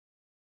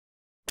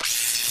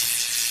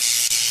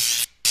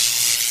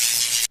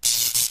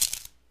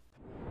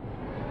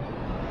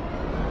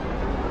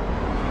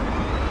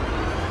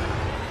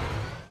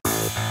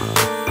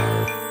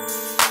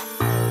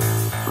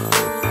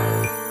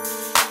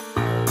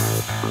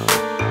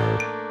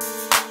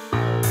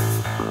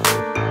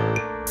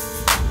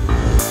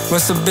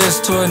What's a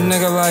bitch to a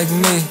nigga like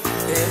me?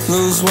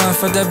 Lose one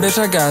for that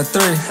bitch, I got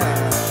three.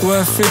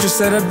 What future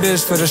said a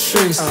bitch for the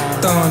streets?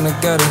 Throwing the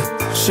gutter,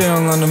 she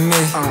don't loan to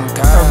me.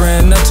 I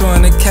ran up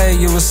 200K,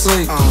 you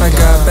asleep. I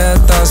got bad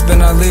thoughts,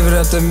 but I leave it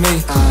up to me.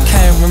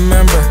 Can't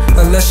remember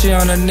unless she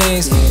on her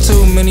knees.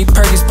 Too many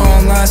perkies,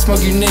 palm line,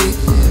 smoke you need.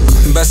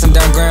 Bustin'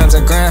 down grams,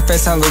 a grand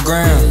face on the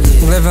ground.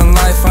 Living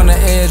life on the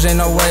edge,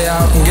 ain't no way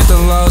out. Get the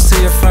lows to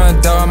your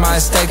front door, I might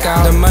stake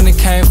out. The money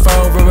came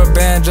forward, rubber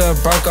band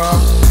just broke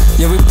off.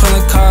 Yeah, we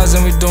pullin' cars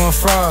and we doing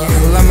fraud.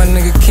 Like my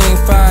nigga King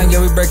Fine,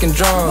 yeah, we breaking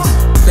draws.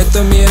 They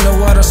threw me in the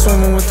water,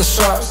 swimming with the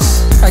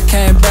sharks. I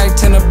came back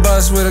to the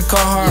bus with a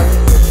car heart.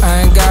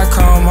 I ain't got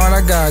chrome heart,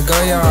 I got go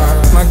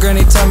yard. My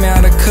granny taught me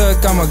how to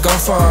cook, I'ma go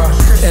far.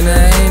 And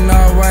it ain't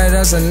no way,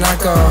 that's a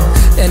knockoff.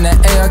 In the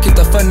AR, keep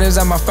the funness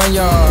out my front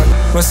yard.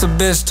 What's a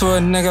bitch to a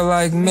nigga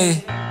like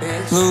me?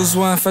 Lose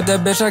one for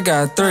that bitch, I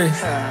got three.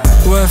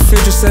 What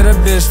future said a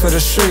bitch for the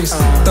streets?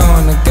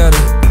 Throwing the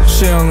gutter,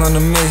 she don't loan to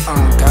me.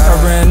 I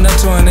ran up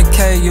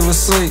 200K, you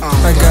asleep.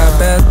 I got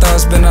bad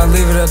thoughts, but I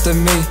leave it up to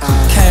me.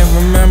 Can't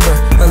remember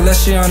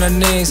unless she on her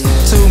knees.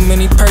 Too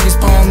many perkies,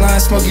 palm line,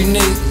 smoke you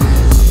need.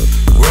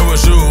 Where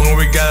was you when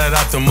we got it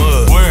out the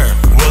mud? Where?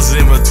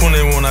 Wasn't even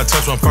 20 when I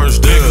touched my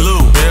first dub.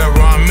 Yeah,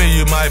 around me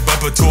you might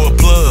bump into a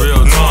plug.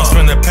 Real talk.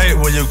 Spend the pay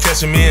when you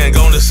catching me and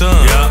going to sun.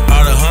 Yeah.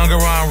 All the hunger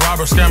around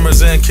robbers,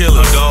 scammers, and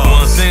killers.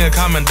 One thing a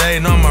common day,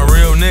 know my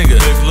real nigga.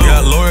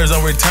 Got lawyers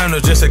on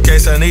retainers just in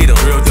case I need them.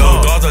 Real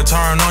talk. Thoughts to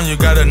turn on, you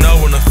gotta know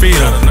when to feed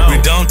them. We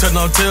don't touch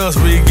no tails,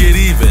 we get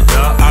even.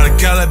 Yeah. Out of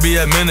Cali be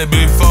a minute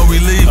before we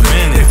leave.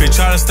 If you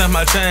try to stamp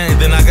my chain,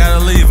 then I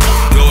gotta leave him.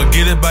 Go and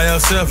get it by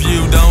yourself,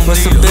 you don't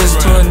What's need a bitch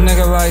to a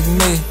nigga like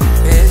me?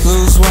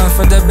 Lose one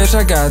for that bitch,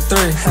 I got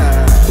three.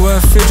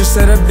 What future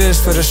said a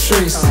bitch for the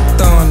streets?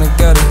 Throwing the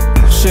gutter,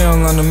 she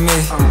don't loan to me.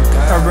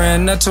 I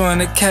ran up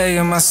 200K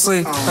in my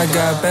sleep. I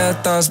got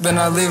bad thoughts, but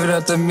I leave it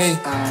up to me.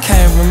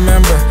 Can't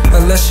remember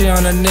unless she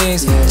on her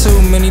knees.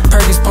 Too many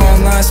perkies,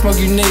 palm line, smoke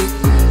you need.